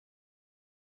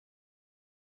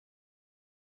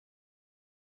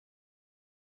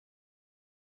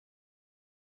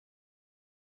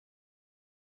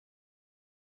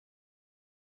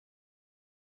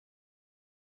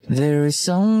There is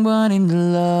someone in the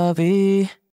lobby,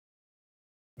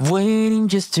 waiting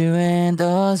just to end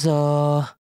us all.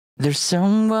 There's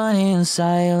someone in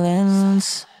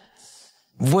silence,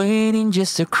 waiting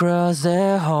just to cross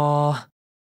the hall.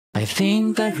 I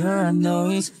think I heard a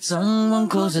noise, someone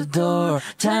close the door.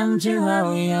 Time to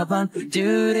hurry up and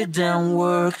do the damn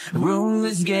work. Room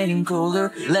is getting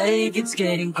colder, like it's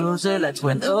getting closer. Lights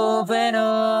went off and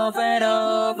off and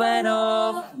off and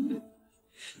off.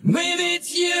 Maybe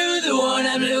it's you, the one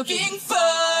I'm looking for.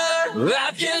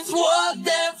 I've just walked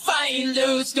and find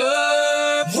those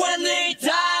curves. When they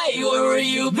die, where were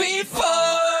you before?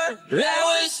 I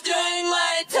was doing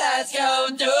my task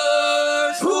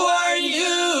outdoors. Who are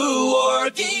you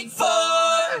working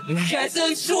for? Guess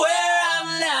I swear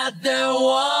I'm not the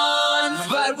one,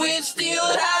 but we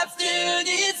still have to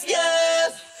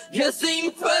discuss, 'cause the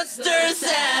imposters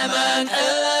among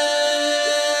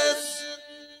us.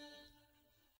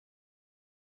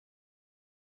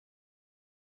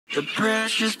 The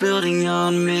pressure's building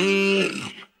on me,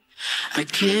 I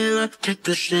cannot take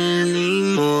this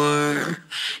anymore.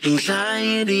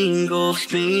 Anxiety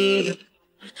engulfs me,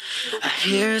 I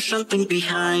hear something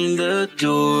behind the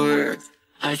door.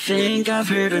 I think I've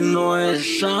heard a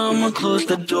noise, someone closed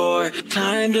the door.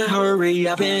 Time to hurry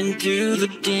up and do the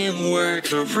damn work.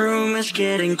 The room is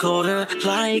getting colder,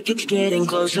 like it's getting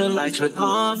closer. Lights went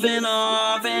off and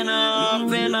off and off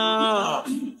and off.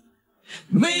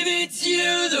 Maybe it's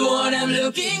you, the one I'm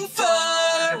looking for.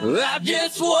 I've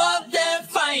just walked and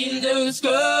find those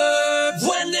curves.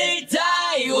 When they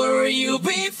die, where were you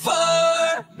before?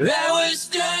 I was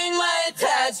doing my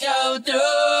task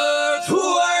outdoors. Who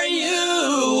are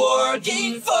you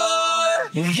working for?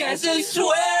 Guess I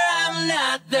swear I'm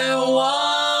not the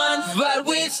one, but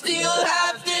we still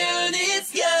have to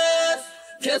discuss,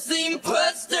 'cause the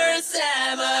imposters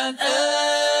among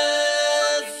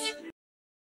us.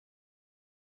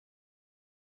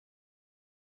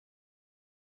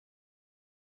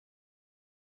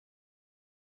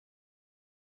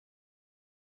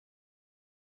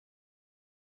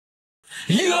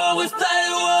 You always thought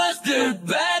it was the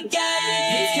bad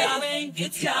guy. It's coming,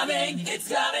 it's coming, it's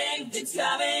coming, it's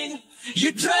coming.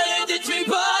 You tried to treat,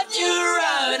 but you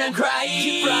run and cry.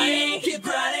 Keep running, keep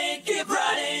running, keep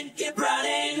running, keep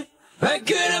running. I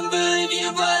couldn't believe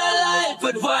you bought a lie,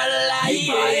 but what a lie.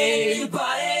 You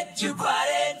bought it, you bought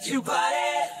it, you bought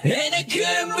it. And I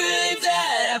couldn't believe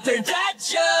that after that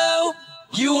show,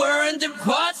 you weren't the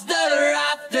imposter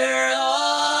after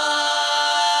all.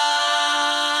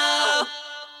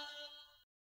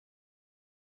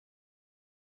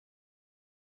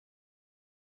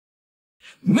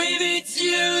 Maybe it's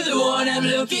you, the one I'm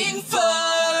looking for.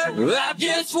 I've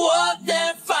just walked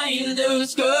and find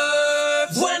those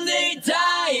curves. When they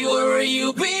die, where were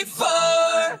you before?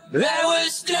 I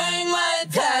was doing my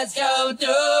task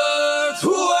outdoors.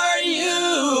 Who are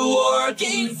you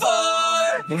working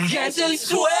for? Guess I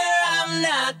swear I'm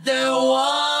not the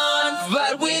one,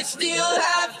 but we still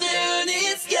have to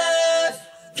discuss,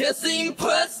 'cause the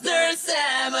imposters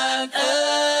among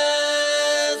us.